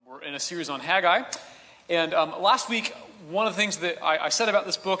in a series on Haggai. And last week, one of the things that I said about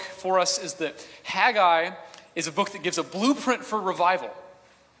this book for us is that Haggai is a book that gives a blueprint for revival.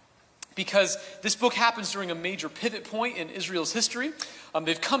 Because this book happens during a major pivot point in Israel's history.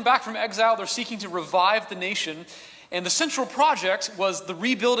 They've come back from exile. They're seeking to revive the nation. And the central project was the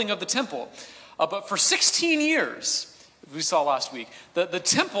rebuilding of the temple. But for 16 years, as we saw last week, the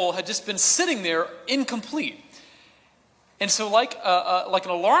temple had just been sitting there incomplete. And so like an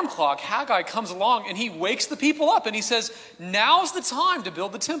alarm clock, Haggai comes along and he wakes the people up and he says, now's the time to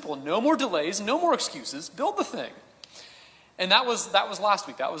build the temple. No more delays, no more excuses. Build the thing. And that was last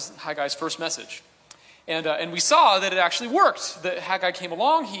week. That was Haggai's first message. And we saw that it actually worked. That Haggai came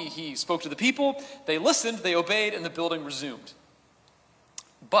along, he spoke to the people, they listened, they obeyed, and the building resumed.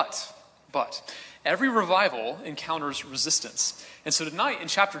 But, every revival encounters resistance. And so tonight in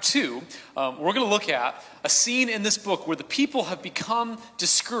chapter 2, we're going to look at a scene in this book where the people have become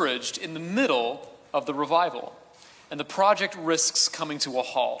discouraged in the middle of the revival. And the project risks coming to a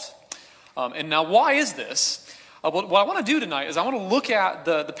halt. And now why is this? What I want to do tonight is I want to look at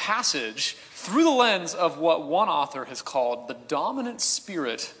the passage through the lens of what one author has called the dominant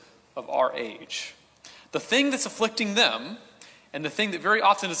spirit of our age. The thing that's afflicting them, and the thing that very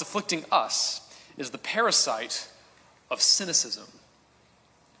often is afflicting us, is the parasite of cynicism.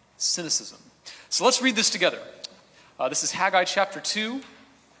 Cynicism. So let's read this together. This is Haggai chapter 2,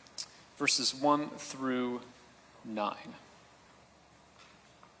 verses 1 through 9.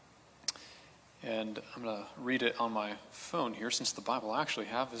 And I'm going to read it on my phone here, since the Bible I actually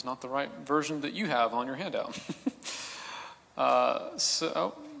have is not the right version that you have on your handout.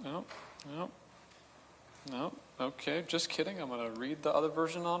 No, okay, just kidding. I'm going to read the other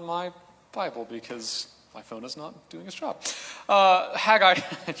version on my Bible because my phone is not doing its job. Haggai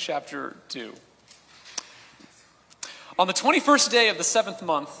chapter 2. On the 21st day of the 7th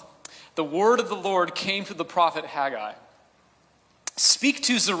month, the word of the Lord came to the prophet Haggai. Speak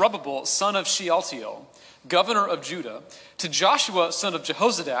to Zerubbabel, son of Shealtiel, governor of Judah, to Joshua, son of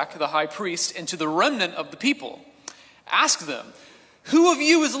Jehozadak, the high priest, and to the remnant of the people. Ask them, who of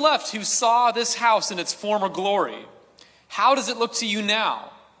you is left who saw this house in its former glory? How does it look to you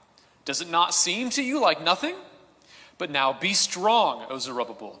now? Does it not seem to you like nothing? But now be strong, O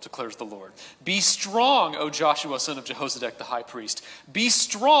Zerubbabel, declares the Lord. Be strong, O Joshua, son of Jehozadak, the high priest. Be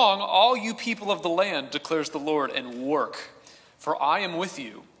strong, all you people of the land, declares the Lord, and work. For I am with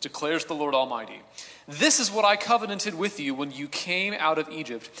you, declares the Lord Almighty. This is what I covenanted with you when you came out of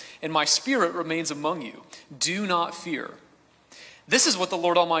Egypt, and my spirit remains among you. Do not fear. This is what the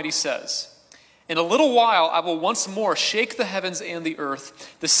Lord Almighty says. In a little while I will once more shake the heavens and the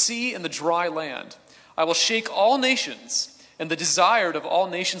earth, the sea and the dry land. I will shake all nations, and the desired of all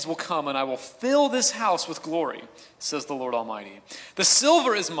nations will come, and I will fill this house with glory, says the Lord Almighty. The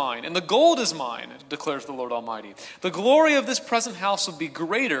silver is mine, and the gold is mine, declares the Lord Almighty. The glory of this present house will be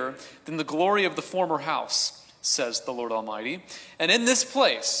greater than the glory of the former house, says the Lord Almighty. And in this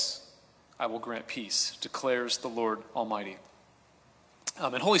place I will grant peace, declares the Lord Almighty.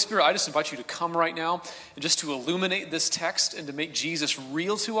 And Holy Spirit, I just invite you to come right now and just to illuminate this text and to make Jesus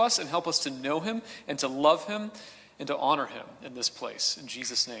real to us and help us to know him and to love him and to honor him in this place. In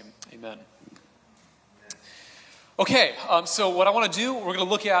Jesus' name, amen. Okay, so what I want to do, we're going to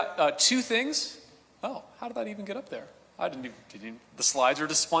look at two things. Oh, how did that even get up there? I didn't even, the slides are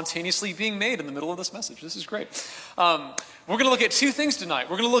just spontaneously being made in the middle of this message. This is great. We're going to look at two things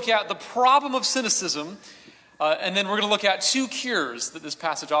tonight. We're going to look at the problem of cynicism, and then we're going to look at two cures that this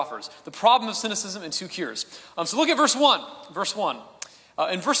passage offers. The problem of cynicism and two cures. So look at verse 1. Verse 1.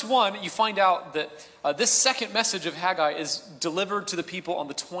 In verse 1, you find out that this second message of Haggai is delivered to the people on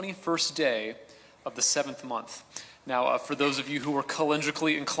the 21st day of the 7th month. Now, for those of you who are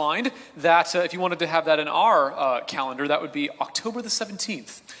calendrically inclined, that if you wanted to have that in our calendar, that would be October the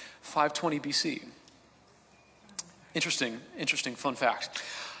 17th, 520 BC. Interesting fun fact.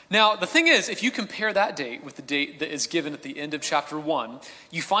 Now, the thing is, if you compare that date with the date that is given at the end of chapter 1,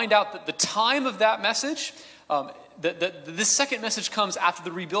 you find out that the time of that message, this second message comes after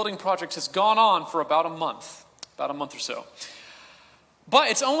the rebuilding project has gone on for about a month or so. But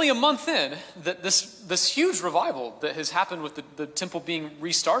it's only a month in that this huge revival that has happened with the temple being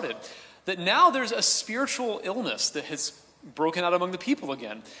restarted, that now there's a spiritual illness that has broken out among the people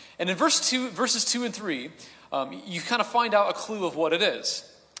again. And in verses 2 and 3, you kind of find out a clue of what it is.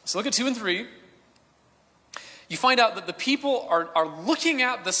 So look at 2 and 3. You find out that the people are looking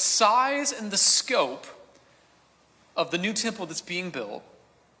at the size and the scope of the new temple that's being built,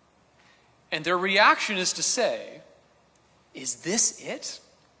 and their reaction is to say, is this it?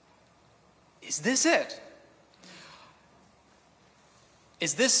 Is this it?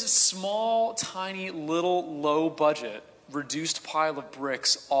 Is this small, tiny, little, low budget, reduced pile of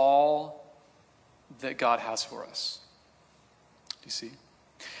bricks all that God has for us? Do you see?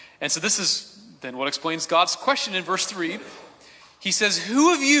 And so this is then what explains God's question in verse 3. He says,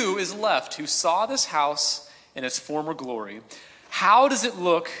 "Who of you is left who saw this house in its former glory? How does it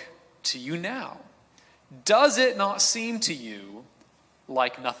look to you now? Does it not seem to you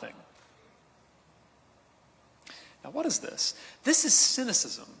like nothing?" Now, what is this? This is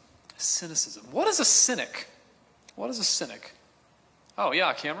cynicism. Cynicism. What is a cynic? What is a cynic? Oh,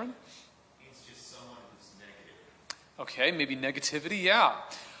 yeah, Cameron? It's just someone who's negative. Okay, maybe negativity, yeah.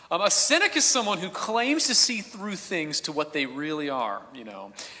 A cynic is someone who claims to see through things to what they really are, you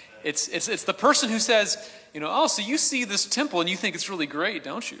know. It's the person who says, you know, "Oh, so you see this temple and you think it's really great,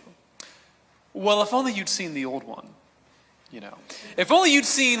 don't you? Well, if only you'd seen the old one, you know. If only you'd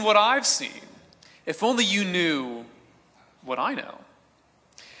seen what I've seen. If only you knew what I know."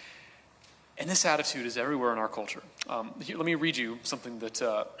 And this attitude is everywhere in our culture. Let me read you something that,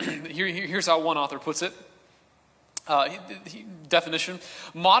 here's how one author puts it. Definition: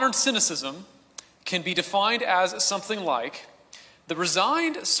 modern cynicism can be defined as something like the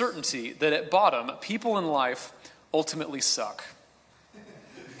resigned certainty that at bottom, people in life ultimately suck.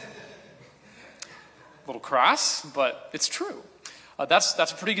 A little crass, but it's true. That's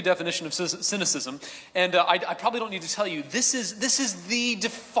a pretty good definition of cynicism. And I probably don't need to tell you, this is the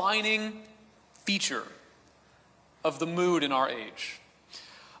defining feature of the mood in our age.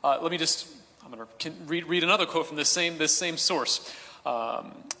 I'm going to read another quote from this same source.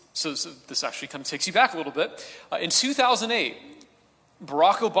 So this actually kind of takes you back a little bit. In 2008,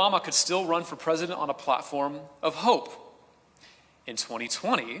 Barack Obama could still run for president on a platform of hope. In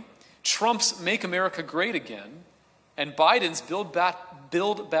 2020, Trump's "Make America Great Again" and Biden's Build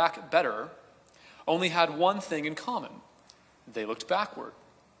Back Better only had one thing in common: they looked backward.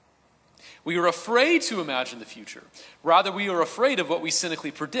 We are afraid to imagine the future. Rather, we are afraid of what we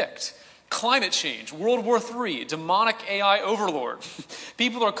cynically predict. Climate change, World War III, demonic AI overlord.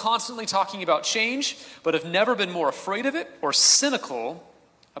 People are constantly talking about change, but have never been more afraid of it or cynical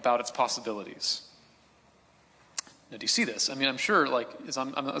about its possibilities. Now, do you see this? I mean, I'm sure, like, as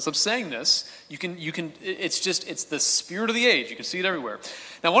I'm saying this, it's the spirit of the age. You can see it everywhere.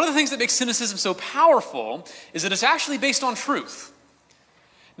 Now, one of the things that makes cynicism so powerful is that it's actually based on truth.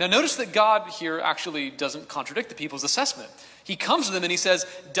 Now, notice that God here actually doesn't contradict the people's assessment. He comes to them and he says,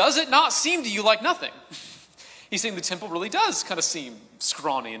 "Does it not seem to you like nothing?" He's saying the temple really does kind of seem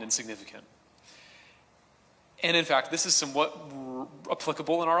scrawny and insignificant. And in fact, this is somewhat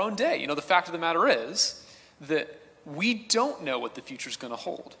applicable in our own day. You know, the fact of the matter is that we don't know what the future is going to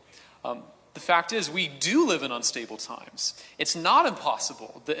hold. The fact is, we do live in unstable times. It's not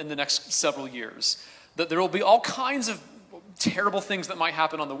impossible that in the next several years that there will be all kinds of terrible things that might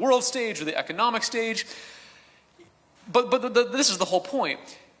happen on the world stage or the economic stage. But this is the whole point.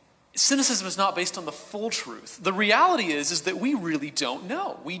 Cynicism is not based on the full truth. The reality is that we really don't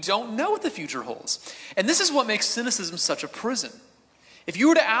know. We don't know what the future holds. And this is what makes cynicism such a prison. If you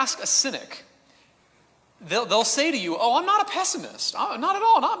were to ask a cynic, they'll say to you, "Oh, I'm not a pessimist. Not at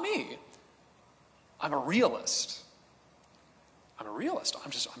all, not me. I'm a realist.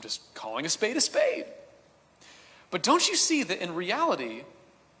 I'm just calling a spade a spade." But don't you see that in reality,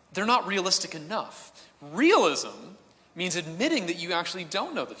 they're not realistic enough? Realism means admitting that you actually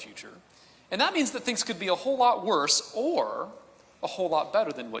don't know the future. And that means that things could be a whole lot worse or a whole lot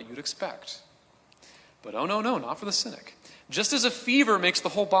better than what you'd expect. But oh no, not for the cynic. Just as a fever makes the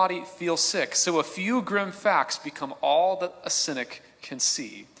whole body feel sick, so a few grim facts become all that a cynic can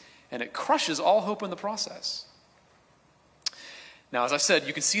see, and it crushes all hope in the process. Now, as I said,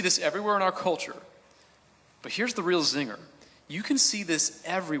 you can see this everywhere in our culture. But here's the real zinger. You can see this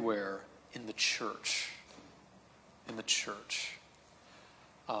everywhere in the church. In the church.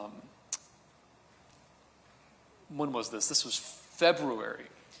 When was this? This was February.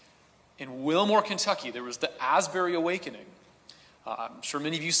 In Wilmore, Kentucky, there was the Asbury Awakening. I'm sure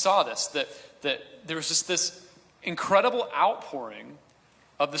many of you saw this, that there was just this incredible outpouring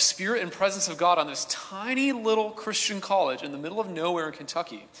of the Spirit and presence of God on this tiny little Christian college in the middle of nowhere in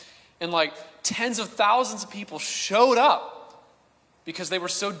Kentucky. And like tens of thousands of people showed up because they were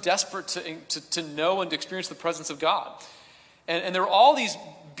so desperate to know and to experience the presence of God. And there were all these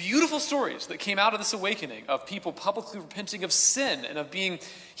beautiful stories that came out of this awakening of people publicly repenting of sin and of being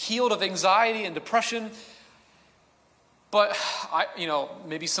healed of anxiety and depression. But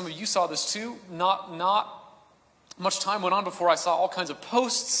maybe some of you saw this too. Not much time went on before I saw all kinds of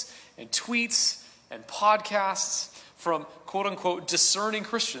posts and tweets and podcasts from quote-unquote discerning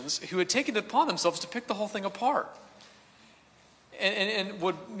Christians who had taken it upon themselves to pick the whole thing apart. and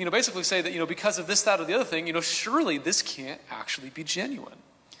would, basically say that, because of this, that, or the other thing, surely this can't actually be genuine.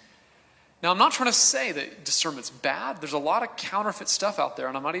 Now, I'm not trying to say that discernment's bad. There's a lot of counterfeit stuff out there,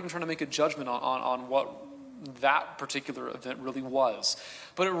 and I'm not even trying to make a judgment on what that particular event really was.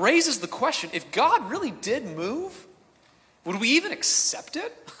 But it raises the question, if God really did move, would we even accept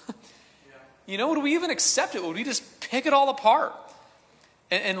it? Would we even accept it? Would we just pick it all apart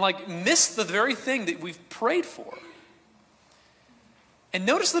and miss the very thing that we've prayed for? And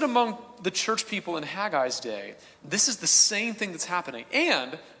notice that among the church people in Haggai's day, this is the same thing that's happening.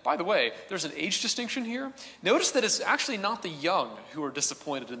 And, by the way, there's an age distinction here. Notice that it's actually not the young who are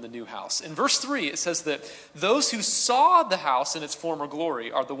disappointed in the new house. In verse 3, it says that those who saw the house in its former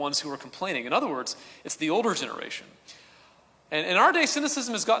glory are the ones who are complaining. In other words, it's the older generation. And in our day,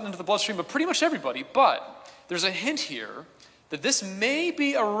 cynicism has gotten into the bloodstream of pretty much everybody, but there's a hint here that this may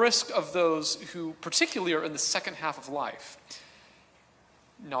be a risk of those who particularly are in the second half of life.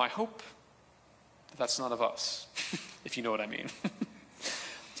 Now, I hope that's none of us, if you know what I mean.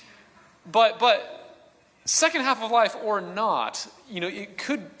 But second half of life or not, it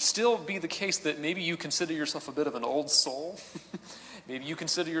could still be the case that maybe you consider yourself a bit of an old soul. Maybe you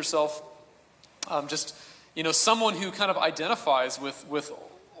consider yourself just someone who kind of identifies with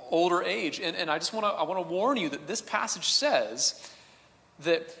older age. And I want to warn you that this passage says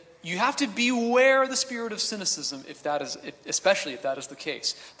that you have to beware the spirit of cynicism especially if that is the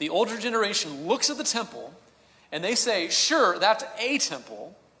case. The older generation looks at the temple and they say, sure, that's a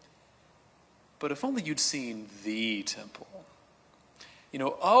temple, but if only you'd seen the temple.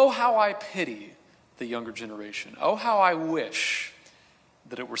 Oh, how I pity the younger generation. Oh, how I wish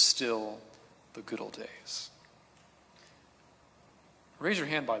that it were still the good old days. Raise your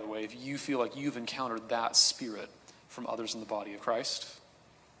hand, by the way, if you feel like you've encountered that spirit from others in the body of Christ.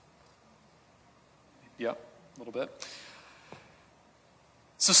 Yep, a little bit.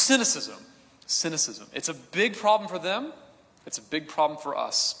 So cynicism. It's a big problem for them. It's a big problem for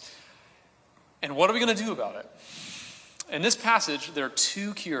us. And what are we going to do about it? In this passage, there are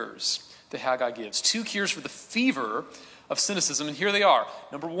two cures that Haggai gives. Two cures for the fever of cynicism, and here they are.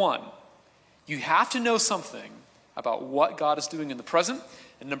 Number one, you have to know something about what God is doing in the present.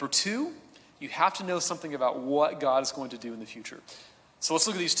 And number two, you have to know something about what God is going to do in the future. So let's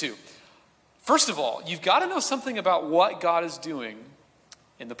look at these two. First of all, you've got to know something about what God is doing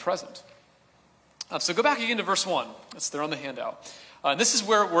in the present. So go back again to verse 1. It's there on the handout. And this is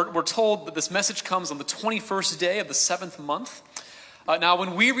where we're told that this message comes on the 21st day of the 7th month. Now,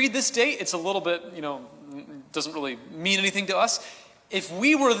 when we read this date, it's a little bit, doesn't really mean anything to us. If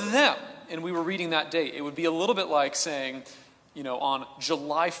we were them and we were reading that date, it would be a little bit like saying, on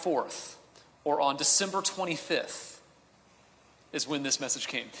July 4th or on December 25th is when this message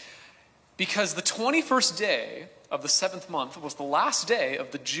came. Because the 21st day of the 7th month was the last day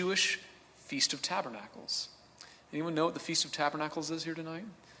of the Jewish Feast of Tabernacles. Anyone know what the Feast of Tabernacles is here tonight?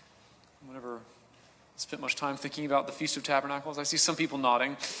 Whenever spent much time thinking about the Feast of Tabernacles? I see some people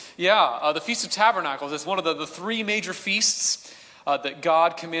nodding. Yeah, the Feast of Tabernacles is one of the three major feasts that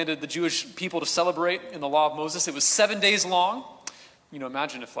God commanded the Jewish people to celebrate in the law of Moses. It was 7 days long.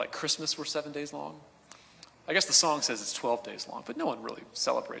 Imagine if Christmas were 7 days long. I guess the song says it's 12 days long, but no one really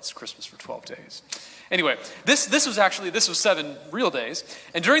celebrates Christmas for 12 days. Anyway, this was 7 real days.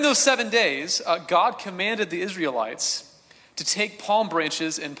 And during those 7 days, God commanded the Israelites to take palm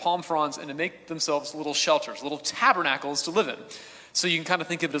branches and palm fronds and to make themselves little shelters, little tabernacles to live in. So you can kind of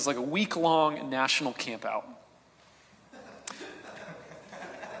think of it as like a week-long national campout.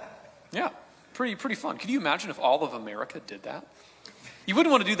 Yeah, pretty fun. Could you imagine if all of America did that? You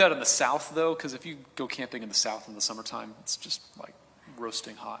wouldn't want to do that in the South, though, because if you go camping in the South in the summertime, it's just like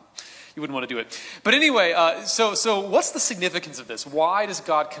roasting hot. You wouldn't want to do it. But anyway, so what's the significance of this? Why does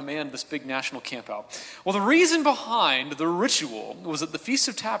God command this big national campout? Well, the reason behind the ritual was that the Feast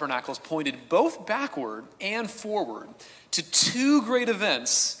of Tabernacles pointed both backward and forward to two great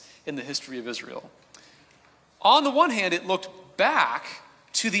events in the history of Israel. On the one hand, it looked back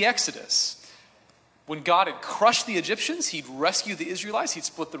to the Exodus. When God had crushed the Egyptians, he'd rescued the Israelites, he'd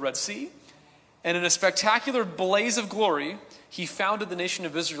split the Red Sea. And in a spectacular blaze of glory, he founded the nation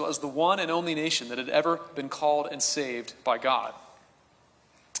of Israel as the one and only nation that had ever been called and saved by God.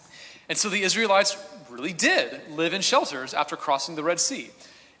 And so the Israelites really did live in shelters after crossing the Red Sea.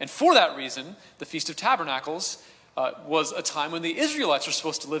 And for that reason, the Feast of Tabernacles was a time when the Israelites were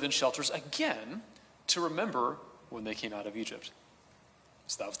supposed to live in shelters again to remember when they came out of Egypt.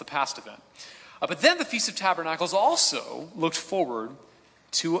 So that was the past event. But then the Feast of Tabernacles also looked forward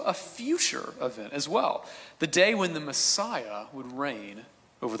to a future event as well. The day when the Messiah would reign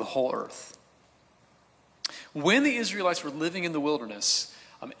over the whole earth. When the Israelites were living in the wilderness,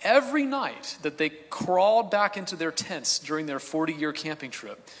 every night that they crawled back into their tents during their 40-year camping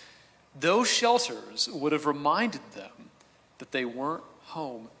trip, those shelters would have reminded them that they weren't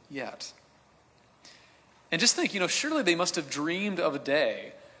home yet. And just think, surely they must have dreamed of a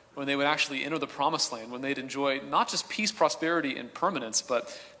day when they would actually enter the promised land, when they'd enjoy not just peace, prosperity, and permanence,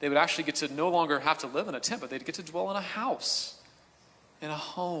 but they would actually get to no longer have to live in a tent, but they'd get to dwell in a house, in a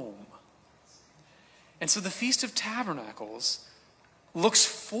home. And so the Feast of Tabernacles looks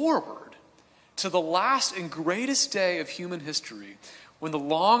forward to the last and greatest day of human history, when the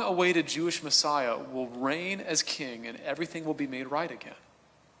long-awaited Jewish Messiah will reign as king and everything will be made right again.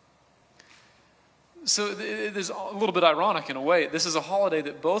 So it is a little bit ironic in a way. This is a holiday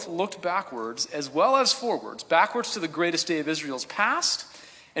that both looked backwards as well as forwards. Backwards to the greatest day of Israel's past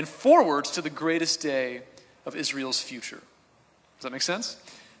and forwards to the greatest day of Israel's future. Does that make sense?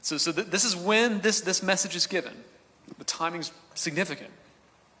 So this is when this message is given. The timing's significant.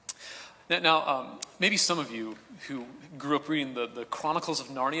 Now, maybe some of you who grew up reading the Chronicles of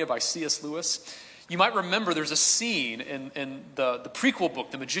Narnia by C.S. Lewis, you might remember there's a scene in the prequel book,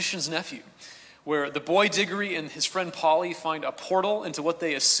 The Magician's Nephew, where the boy Diggory and his friend Polly find a portal into what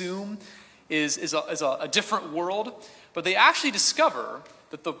they assume is a different world, but they actually discover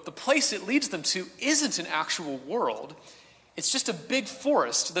that the place it leads them to isn't an actual world. It's just a big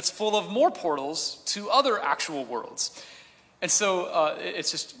forest that's full of more portals to other actual worlds. And so it's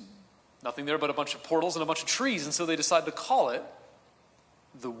just nothing there but a bunch of portals and a bunch of trees, and so they decide to call it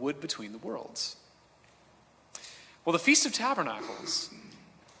the Wood Between the Worlds. Well, the Feast of Tabernacles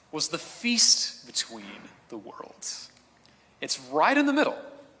was the feast between the worlds. It's right in the middle.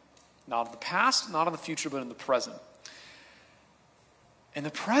 Not in the past, not in the future, but in the present. And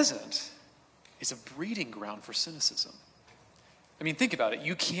the present is a breeding ground for cynicism. I mean, think about it.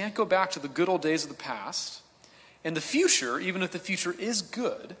 You can't go back to the good old days of the past. And the future, even if the future is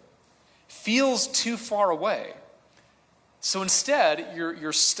good, feels too far away. So instead,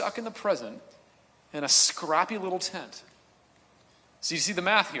 you're stuck in the present in a scrappy little tent. So you see the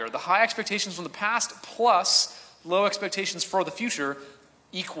math here. The high expectations from the past plus low expectations for the future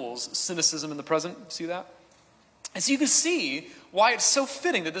equals cynicism in the present. See that? And so you can see why it's so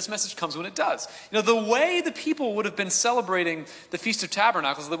fitting that this message comes when it does. The way the people would have been celebrating the Feast of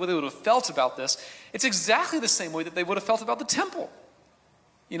Tabernacles, the way they would have felt about this, it's exactly the same way that they would have felt about the temple.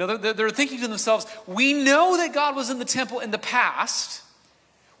 They're thinking to themselves, we know that God was in the temple in the past.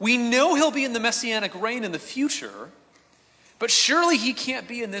 We know he'll be in the messianic reign in the future. But surely he can't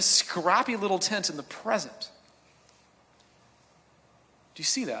be in this scrappy little tent in the present. Do you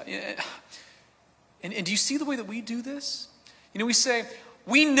see that? And do you see the way that we do this? We say,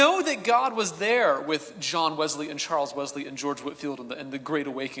 we know that God was there with John Wesley and Charles Wesley and George Whitefield and the Great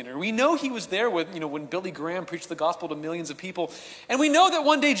Awakener. We know he was there with, when Billy Graham preached the gospel to millions of people. And we know that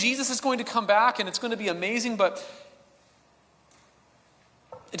one day Jesus is going to come back and it's going to be amazing, but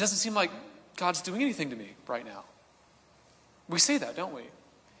it doesn't seem like God's doing anything to me right now. We say that, don't we?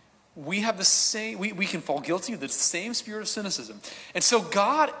 We have the same, we can fall guilty of the same spirit of cynicism. And so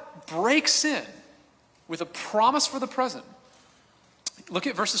God breaks in with a promise for the present. Look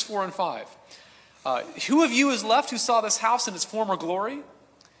at verses 4 and 5. Who of you is left who saw this house in its former glory?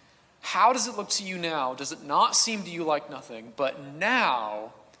 How does it look to you now? Does it not seem to you like nothing? But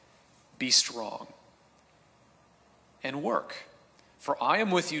now be strong and work. For I am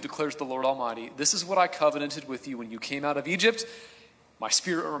with you, declares the Lord Almighty. This is what I covenanted with you when you came out of Egypt. My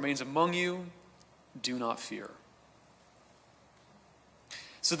spirit remains among you. Do not fear.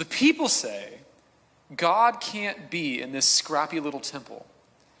 So the people say, God can't be in this scrappy little temple.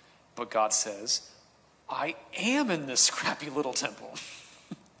 But God says, I am in this scrappy little temple.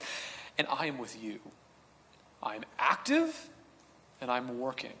 And I am with you. I'm active and I'm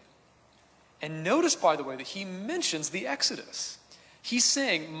working. And notice, by the way, that he mentions the Exodus. He's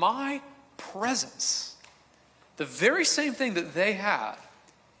saying, my presence, the very same thing that they had,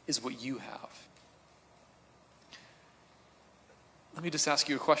 is what you have. Let me just ask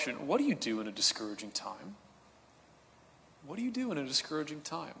you a question. What do you do in a discouraging time? What do you do in a discouraging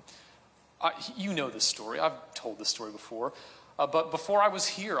time? You know this story. I've told this story before. But before I was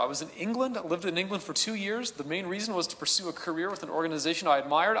here, I was in England. I lived in England for 2 years. The main reason was to pursue a career with an organization I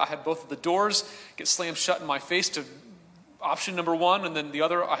admired. I had both of the doors get slammed shut in my face to option number one, and then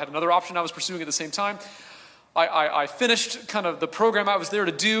I had another option I was pursuing at the same time. I finished kind of the program I was there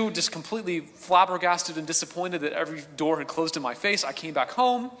to do, just completely flabbergasted and disappointed that every door had closed in my face. I came back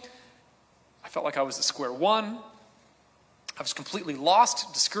home. I felt like I was at square one. I was completely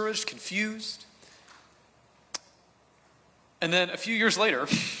lost, discouraged, confused. And then a few years later, I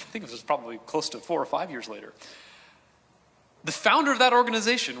think it was probably close to 4 or 5 years later, the founder of that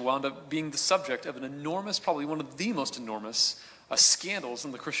organization wound up being the subject of an enormous, probably one of the most enormous scandals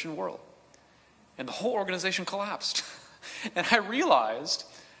in the Christian world. And the whole organization collapsed. And I realized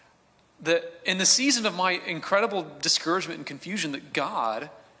that in the season of my incredible discouragement and confusion, that God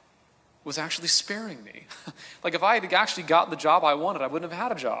was actually sparing me. Like if I had actually gotten the job I wanted, I wouldn't have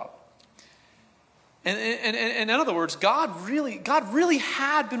had a job. And in other words, God really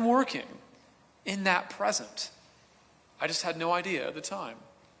had been working in that present. I just had no idea at the time.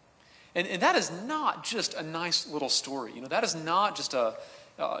 And that is not just a nice little story. That is not just a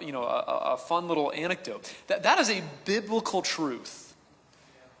fun little anecdote. That is a biblical truth.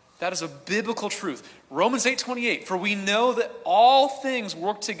 That is a biblical truth. Romans 8:28, for we know that all things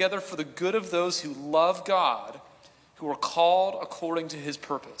work together for the good of those who love God, who are called according to his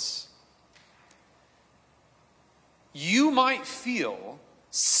purpose. You might feel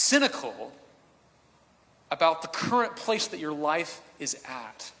cynical about the current place that your life is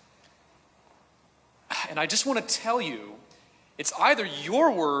at. And I just want to tell you, it's either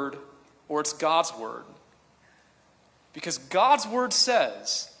your word or it's God's word. Because God's word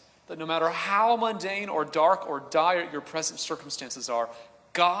says that no matter how mundane or dark or dire your present circumstances are,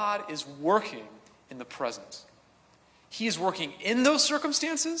 God is working in the present. He is working in those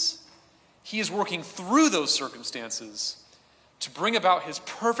circumstances. He is working through those circumstances to bring about his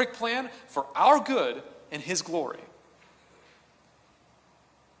perfect plan for our good and his glory.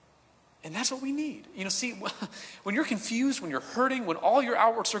 And that's what we need. See, when you're confused, when you're hurting, when all your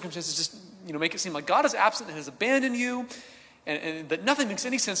outward circumstances just, make it seem like God is absent and has abandoned you, and that nothing makes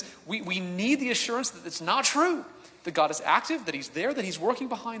any sense, we need the assurance that it's not true, that God is active, that he's there, that he's working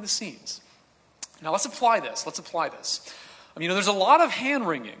behind the scenes. Now let's apply this. There's a lot of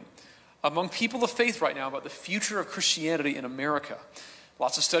hand-wringing among people of faith right now about the future of Christianity in America.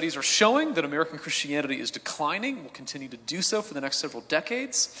 Lots of studies are showing that American Christianity is declining, will continue to do so for the next several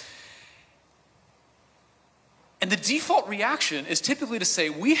decades. And the default reaction is typically to say,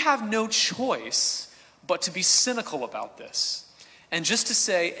 we have no choice but to be cynical about this. And just to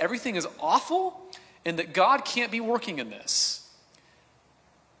say everything is awful and that God can't be working in this.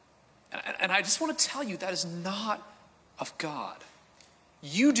 And I just want to tell you that is not of God.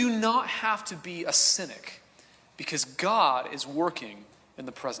 You do not have to be a cynic because God is working in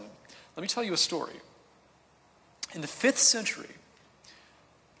the present. Let me tell you a story. In the 5th century,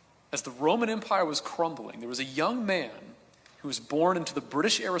 as the Roman Empire was crumbling, there was a young man who was born into the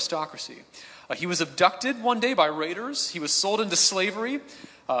British aristocracy. He was abducted one day by raiders. He was sold into slavery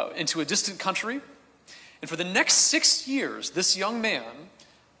into a distant country. And for the next 6 years, this young man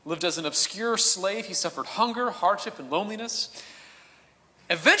lived as an obscure slave. He suffered hunger, hardship, and loneliness.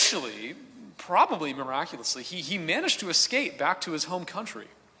 Eventually, probably miraculously, he managed to escape back to his home country.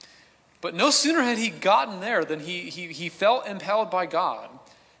 But no sooner had he gotten there than he felt impelled by God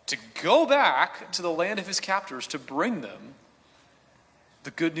to go back to the land of his captors to bring them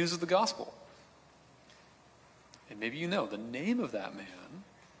the good news of the gospel. And maybe you know, the name of that man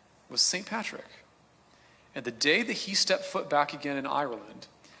was St. Patrick. And the day that he stepped foot back again in Ireland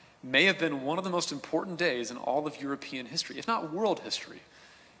may have been one of the most important days in all of European history, if not world history.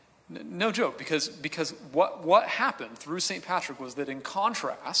 No joke, because what happened through St. Patrick was that in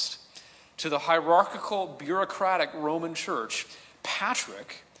contrast to the hierarchical, bureaucratic Roman church,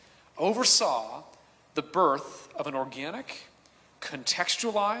 Patrick oversaw the birth of an organic,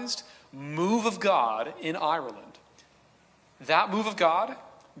 contextualized move of God in Ireland. That move of God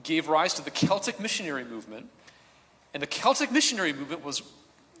gave rise to the Celtic missionary movement, and the Celtic missionary movement was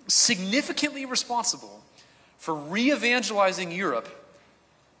significantly responsible for re-evangelizing Europe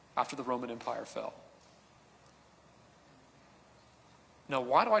after the Roman Empire fell. Now,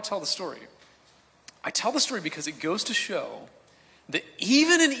 why do I tell the story? I tell the story because it goes to show that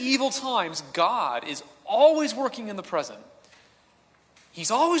even in evil times, God is always working in the present. He's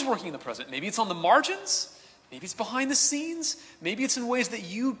always working in the present. Maybe it's on the margins, maybe it's behind the scenes, maybe it's in ways that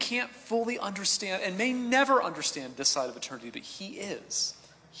you can't fully understand and may never understand this side of eternity, but he is.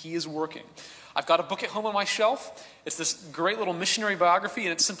 He is working. I've got a book at home on my shelf. It's this great little missionary biography,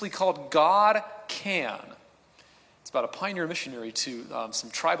 and it's simply called God Can. It's about a pioneer missionary to some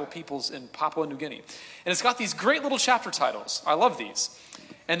tribal peoples in Papua New Guinea. And it's got these great little chapter titles. I love these.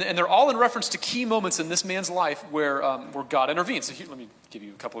 And they're all in reference to key moments in this man's life where God intervenes. So here, let me give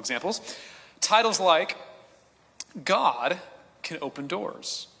you a couple examples. Titles like, God can open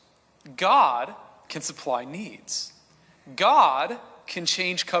doors. God can supply needs. God can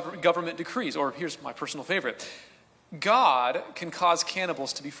change government decrees. Or here's my personal favorite. God can cause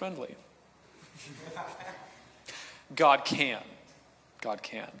cannibals to be friendly. God can. God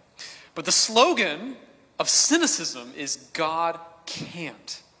can. But the slogan of cynicism is God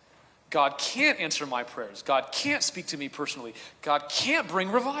can't. God can't answer my prayers. God can't speak to me personally. God can't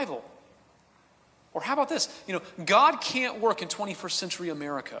bring revival. Or how about this? God can't work in 21st century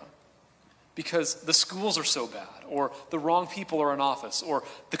America because the schools are so bad, or the wrong people are in office, or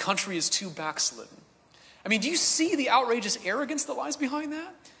the country is too backslidden. I mean, do you see the outrageous arrogance that lies behind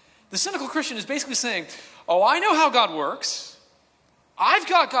that? The cynical Christian is basically saying, oh, I know how God works. I've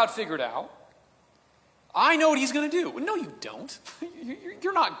got God figured out. I know what he's going to do. Well, no, you don't.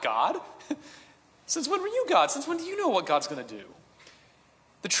 You're not God. Since when were you God? Since when do you know what God's going to do?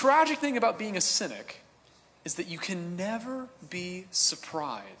 The tragic thing about being a cynic is that you can never be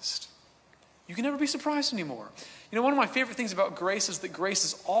surprised. You can never be surprised anymore. One of my favorite things about grace is that grace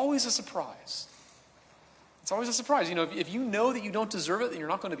is always a surprise. It's always a surprise. If you know that you don't deserve it, then you're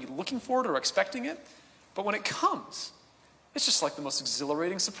not going to be looking for it or expecting it. But when it comes, it's just like the most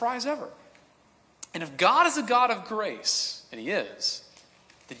exhilarating surprise ever. And if God is a God of grace, and he is,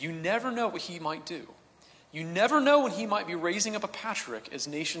 then you never know what he might do. You never know when he might be raising up a Patrick as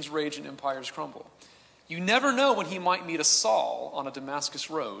nations rage and empires crumble. You never know when he might meet a Saul on a Damascus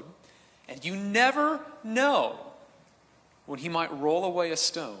road. And you never know when he might roll away a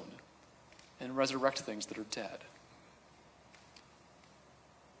stone and resurrect things that are dead.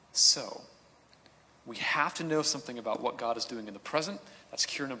 So, we have to know something about what God is doing in the present. That's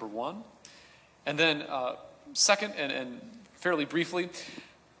cure number one. And then second, and fairly briefly,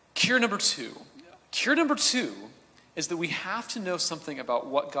 cure number two. Cure number two is that we have to know something about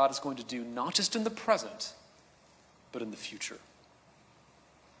what God is going to do, not just in the present, but in the future.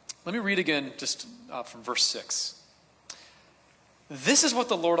 Let me read again just from verse 6. This is what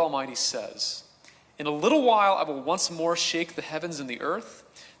the Lord Almighty says. In a little while I will once more shake the heavens and the earth,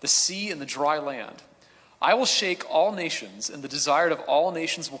 the sea and the dry land. I will shake all nations, and the desired of all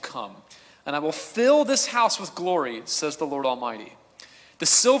nations will come. And I will fill this house with glory, says the Lord Almighty. The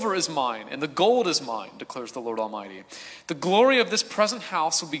silver is mine, and the gold is mine, declares the Lord Almighty. The glory of this present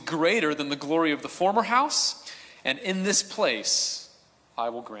house will be greater than the glory of the former house, and in this place I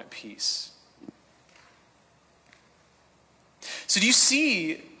will grant peace. So do you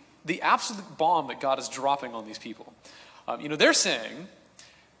see the absolute bomb that God is dropping on these people? They're saying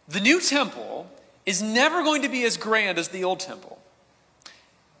the new temple is never going to be as grand as the old temple.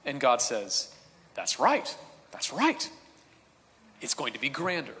 And God says, that's right. That's right. It's going to be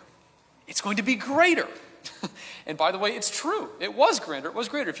grander. It's going to be greater. And by the way, it's true. It was grander. It was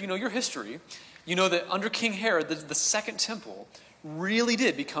greater. If you know your history, you know that under King Herod, the second temple really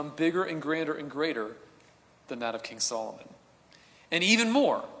did become bigger and greater than that of King Solomon. And even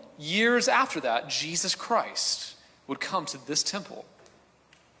more, years after that, Jesus Christ would come to this temple.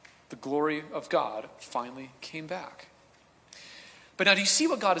 The glory of God finally came back. But now, do you see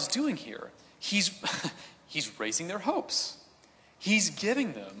what God is doing here? He's raising their hopes. He's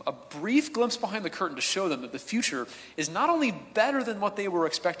giving them a brief glimpse behind the curtain to show them that the future is not only better than what they were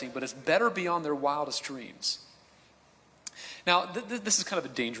expecting, but it's better beyond their wildest dreams. Now, this is kind of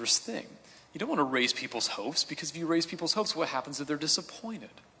a dangerous thing. You don't want to raise people's hopes, because if you raise people's hopes, what happens if they're disappointed?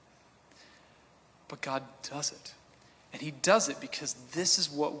 But God does it. And he does it because this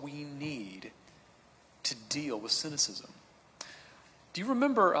is what we need to deal with cynicism. Do you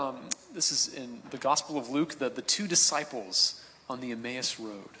remember, this is in the Gospel of Luke, the two disciples on the Emmaus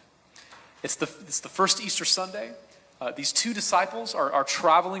Road. It's the first Easter Sunday. These two disciples are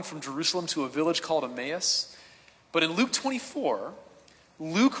traveling from Jerusalem to a village called Emmaus. But in Luke 24,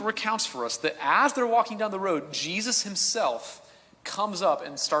 Luke recounts for us that as they're walking down the road, Jesus himself comes up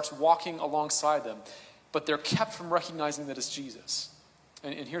and starts walking alongside them. But they're kept from recognizing that it's Jesus.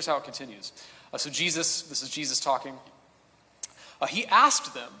 And here's how it continues. This is Jesus talking. He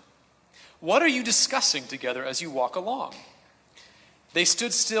asked them, "What are you discussing together as you walk along?" They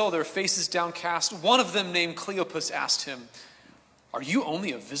stood still, their faces downcast. One of them, named Cleopas, asked him, "Are you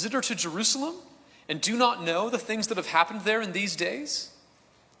only a visitor to Jerusalem and do not know the things that have happened there in these days?"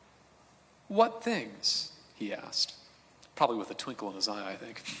 "What things?" he asked. Probably with a twinkle in his eye, I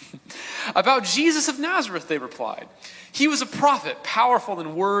think. "About Jesus of Nazareth," they replied. "He was a prophet, powerful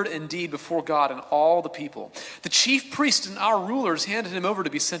in word and deed before God and all the people. The chief priests and our rulers handed him over to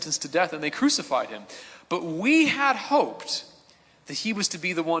be sentenced to death, and they crucified him. But we had hoped that he was to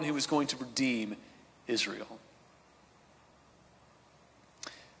be the one who was going to redeem Israel."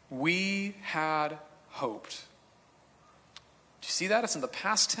 We had hoped. Do you see that? It's in the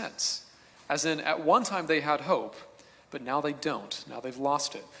past tense. As in, at one time they had hope, but now they don't. Now they've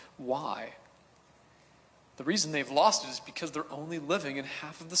lost it. Why? The reason they've lost it is because they're only living in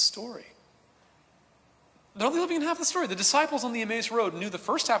half of the story. They're only living in half the story. The disciples on the Emmaus Road knew the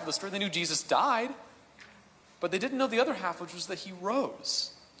first half of the story. They knew Jesus died, but they didn't know the other half, which was that he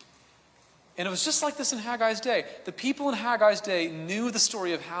rose. And it was just like this in Haggai's day. The people in Haggai's day knew the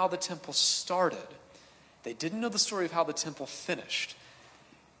story of how the temple started. They didn't know the story of how the temple finished.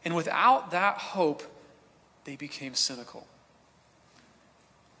 And without that hope, they became cynical.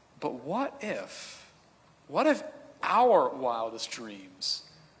 But what if our wildest dreams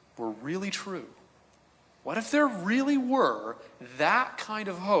were really true? What if there really were that kind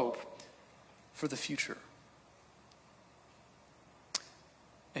of hope for the future?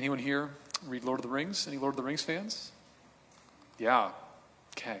 Anyone here read Lord of the Rings? Any Lord of the Rings fans? Yeah.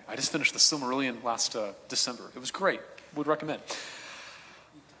 Okay. I just finished the Silmarillion last December. It was great. Would recommend.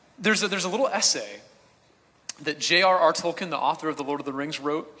 There's a little essay that J.R.R. Tolkien, the author of the Lord of the Rings,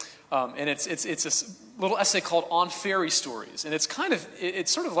 wrote. And it's a little essay called On Fairy Stories. And it's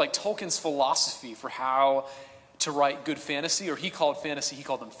sort of like Tolkien's philosophy for how to write good fantasy, or he called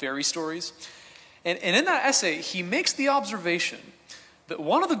them fairy stories. And in that essay, he makes the observation that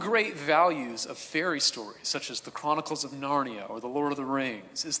one of the great values of fairy stories, such as the Chronicles of Narnia or the Lord of the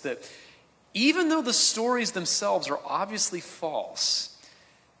Rings, is that even though the stories themselves are obviously false,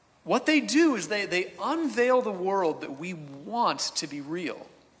 what they do is they unveil the world that we want to be real.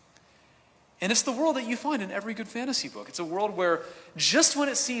 And it's the world that you find in every good fantasy book. It's a world where just when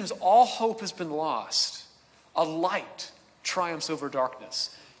it seems all hope has been lost, a light triumphs over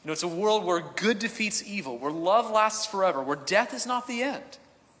darkness. It's a world where good defeats evil, where love lasts forever, where death is not the end.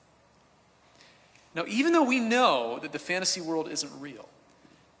 Now, even though we know that the fantasy world isn't real,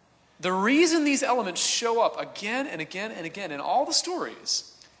 the reason these elements show up again and again and again in all the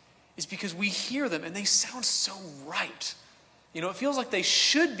stories is because we hear them and they sound so right. It feels like they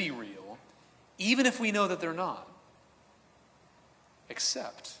should be real, even if we know that they're not.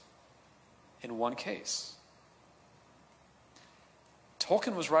 Except in one case.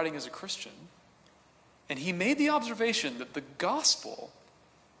 Tolkien was writing as a Christian, and he made the observation that the gospel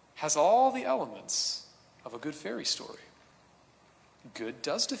has all the elements of a good fairy story. Good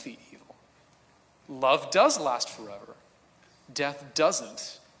does defeat evil. Love does last forever. Death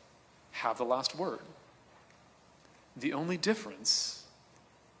doesn't have the last word. The only difference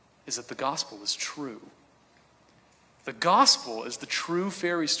is that the gospel is true. The gospel is the true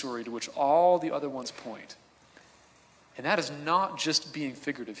fairy story to which all the other ones point. And that is not just being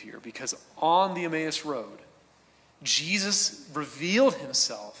figurative here, because on the Emmaus Road, Jesus revealed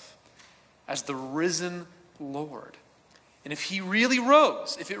himself as the risen Lord. And if he really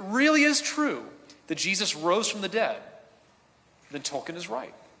rose, if it really is true that Jesus rose from the dead, then Tolkien is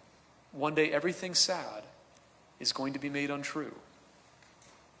right. One day everything sad is going to be made untrue.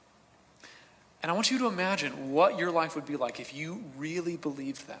 And I want you to imagine what your life would be like if you really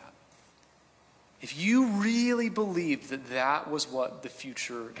believed that. If you really believed that that was what the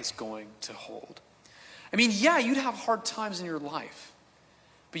future is going to hold. I mean, yeah, you'd have hard times in your life,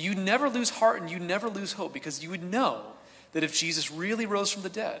 but you'd never lose heart and you'd never lose hope, because you would know that if Jesus really rose from the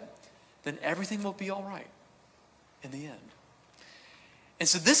dead, then everything will be all right in the end. And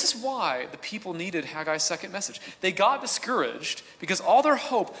so this is why the people needed Haggai's second message. They got discouraged because all their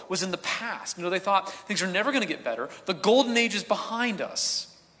hope was in the past. They thought things are never going to get better. The golden age is behind us.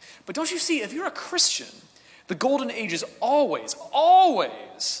 But don't you see, if you're a Christian, the golden age is always,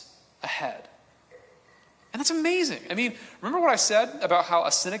 always ahead. And that's amazing. I mean, remember what I said about how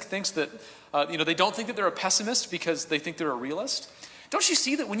a cynic thinks that, they don't think that they're a pessimist because they think they're a realist? Don't you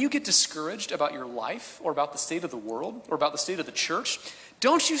see that when you get discouraged about your life or about the state of the world or about the state of the church,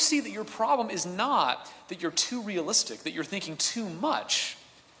 don't you see that your problem is not that you're too realistic, that you're thinking too much?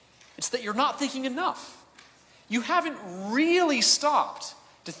 It's that you're not thinking enough. You haven't really stopped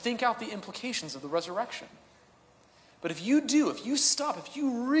to think out the implications of the resurrection. But if you do, if you stop, if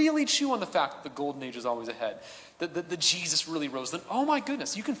you really chew on the fact that the golden age is always ahead, that Jesus really rose, then oh my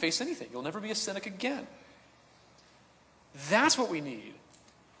goodness, you can face anything. You'll never be a cynic again. That's what we need.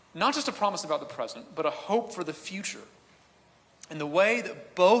 Not just a promise about the present, but a hope for the future. And the way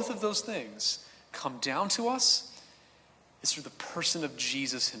that both of those things come down to us is through the person of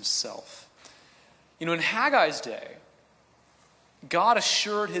Jesus himself. In Haggai's day, God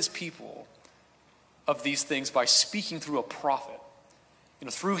assured his people of these things by speaking through a prophet.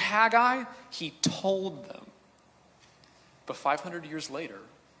 Through Haggai, he told them. But 500 years later,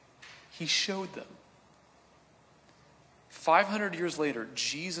 he showed them. 500 years later,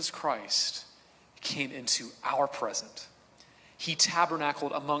 Jesus Christ came into our present. He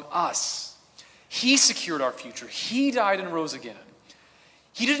tabernacled among us. He secured our future. He died and rose again.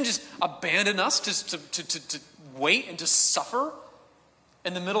 He didn't just abandon us to wait and to suffer.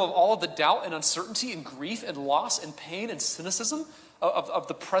 in the middle of all of the doubt and uncertainty and grief and loss and pain and cynicism of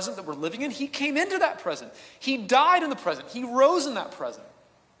the present that we're living in. He came into that present. He died in the present. He rose in that present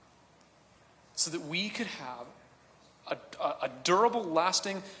so that we could have a durable,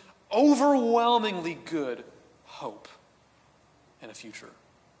 lasting, overwhelmingly good hope and a future.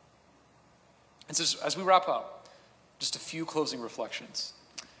 And so as we wrap up, just a few closing reflections.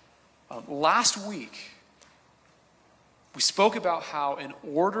 Last week, we spoke about how in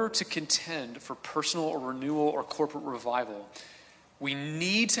order to contend for personal or renewal or corporate revival, we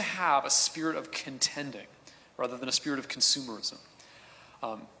need to have a spirit of contending rather than a spirit of consumerism.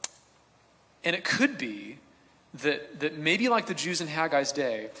 And it could be that maybe like the Jews in Haggai's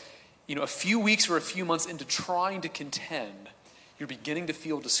day, a few weeks or a few months into trying to contend, you're beginning to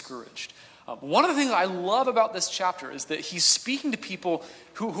feel discouraged. One of the things I love about this chapter is that he's speaking to people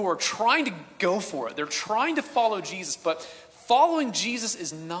who are trying to go for it. They're trying to follow Jesus, but following Jesus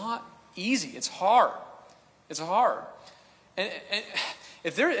is not easy. It's hard. It's hard. And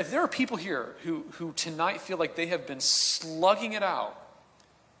if there are people here who tonight feel like they have been slugging it out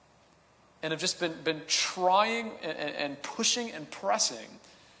and have just been trying and pushing and pressing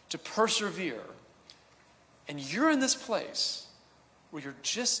to persevere, and you're in this place where you're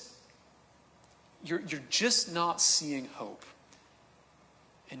just not seeing hope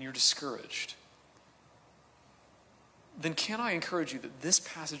and you're discouraged, then can I encourage you that this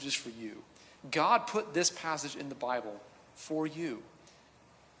passage is for you? God put this passage in the Bible for you.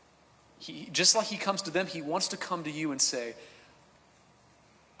 Just like he comes to them, he wants to come to you and say,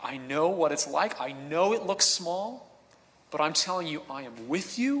 I know what it's like. I know it looks small, but I'm telling you, I am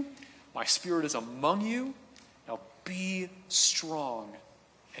with you. My spirit is among you. Now be strong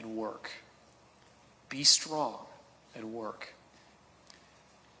and work. Be strong and work.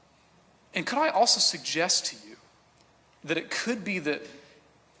 And could I also suggest to you that it could be that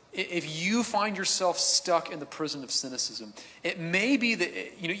if you find yourself stuck in the prison of cynicism, it may be that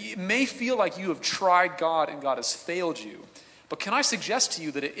it may feel like you have tried God and God has failed you. But can I suggest to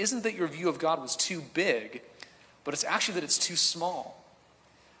you that it isn't that your view of God was too big, but it's actually that it's too small.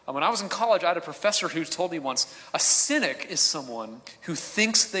 When I was in college, I had a professor who told me once, a cynic is someone who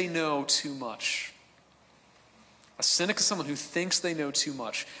thinks they know too much. A cynic is someone who thinks they know too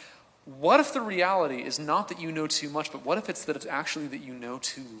much. What if the reality is not that you know too much, but what if it's that it's actually that you know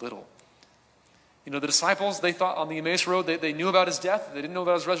too little? The disciples, they thought on the Emmaus Road, they knew about his death. They didn't know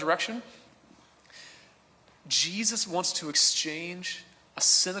about his resurrection. Jesus wants to exchange a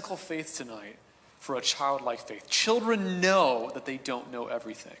cynical faith tonight for a childlike faith. Children know that they don't know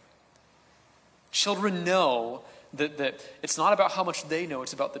everything. Children know that it's not about how much they know,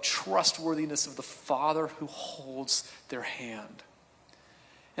 it's about the trustworthiness of the Father who holds their hand.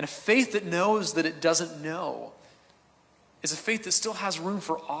 And a faith that knows that it doesn't know is a faith that still has room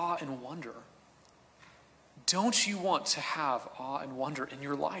for awe and wonder. Don't you want to have awe and wonder in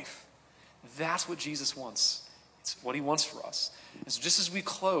your life? That's what Jesus wants. It's what he wants for us. And so just as we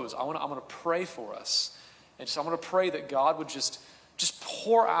close, I'm going to pray for us. And I'm going to pray that God would just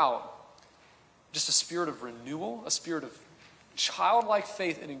pour out just a spirit of renewal, a spirit of childlike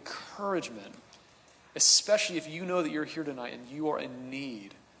faith and encouragement, especially if you know that you're here tonight and you are in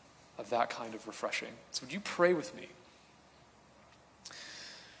need of that kind of refreshing. So would you pray with me?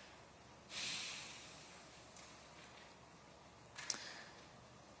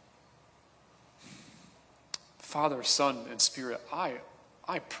 Father, Son, and Spirit, I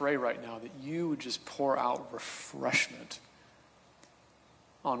pray right now that you would just pour out refreshment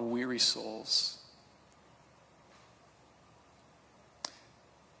on weary souls.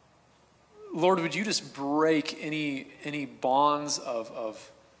 Lord, would you just break any bonds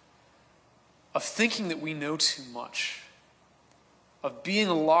of thinking that we know too much, of being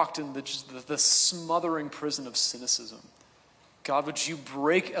locked in the smothering prison of cynicism. God, would you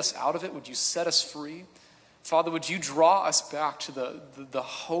break us out of it? Would you set us free? Father, would you draw us back to the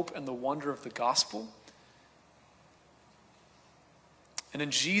hope and the wonder of the gospel? And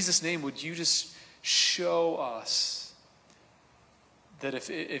in Jesus' name, would you just show us that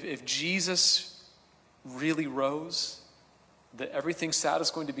if Jesus really rose, that everything sad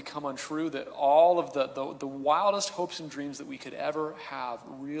is going to become untrue, that all of the wildest hopes and dreams that we could ever have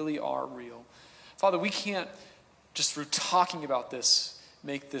really are real. Father, we can't just through talking about this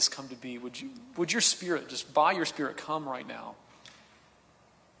make this come to be. Would your Spirit, just by your Spirit, come right now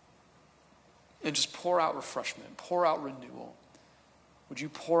and just pour out refreshment, pour out renewal. Would you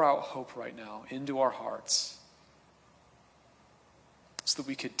pour out hope right now into our hearts so that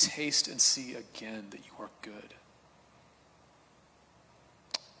we could taste and see again that you are good.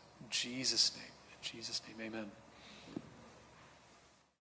 In Jesus' name, amen.